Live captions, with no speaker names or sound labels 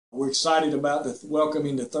We're excited about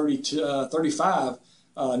welcoming the 35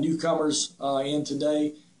 newcomers in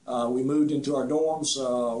today. We moved into our dorms.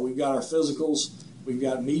 We've got our physicals. We've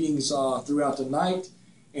got meetings throughout the night.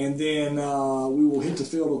 And then we will hit the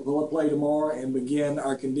field of play tomorrow and begin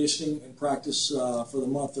our conditioning and practice for the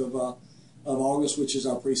month of August, which is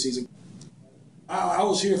our preseason. I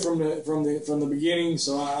was here from the beginning,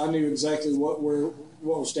 so I knew exactly what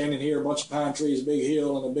was standing here: a bunch of pine trees, a big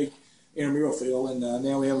hill, and a big intramural field. And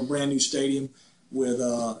now we have a brand new stadium with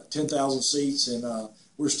 10,000 seats, and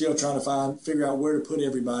we're still trying to figure out where to put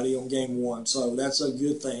everybody on game one. So that's a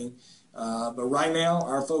good thing. But right now,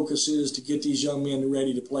 our focus is to get these young men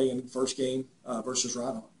ready to play in the first game versus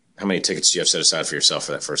Reinhardt. How many tickets do you have set aside for yourself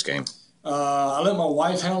for that first game? I let my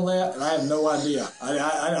wife handle that, and I have no idea.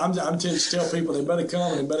 I'm to tell people they better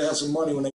come and they better have some money when they